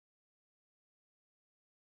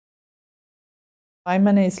I'm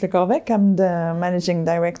Anaïs Le Corvec. I'm the Managing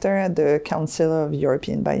Director at the Council of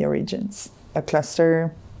European BioRegions, a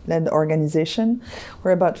cluster-led organization.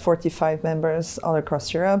 We're about 45 members all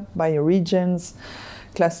across Europe, BioRegions,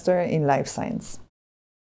 cluster in life science.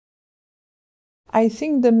 I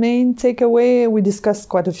think the main takeaway, we discussed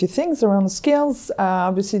quite a few things around skills,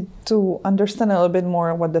 obviously to understand a little bit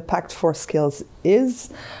more what the Pact for Skills is,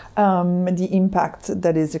 the impact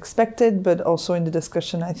that is expected, but also in the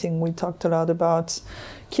discussion I think we talked a lot about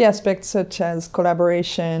key aspects such as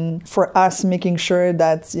collaboration, for us making sure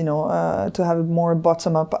that, to have a more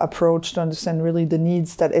bottom-up approach to understand really the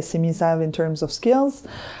needs that SMEs have in terms of skills.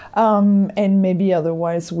 And maybe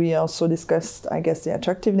otherwise we also discussed, I guess, the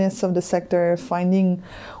attractiveness of the sector, finding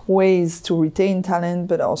ways to retain talent,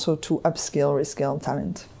 but also to upskill, reskill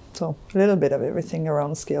talent. So a little bit of everything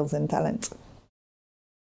around skills and talent.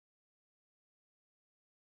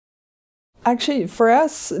 Actually, for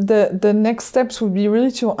us, the next steps would be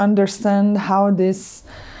really to understand how this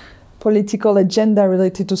political agenda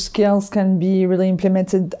related to skills can be really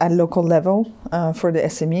implemented at local level for the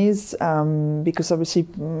SMEs, because obviously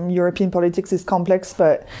European politics is complex,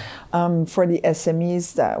 but for the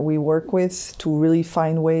SMEs that we work with to really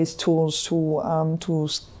find ways, tools to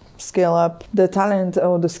scale up the talent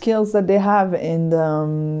or the skills that they have. And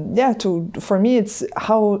for me, it's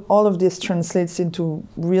how all of this translates into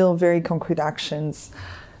real, very concrete actions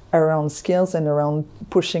around skills and around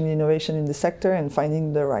pushing innovation in the sector and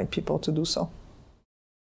finding the right people to do so.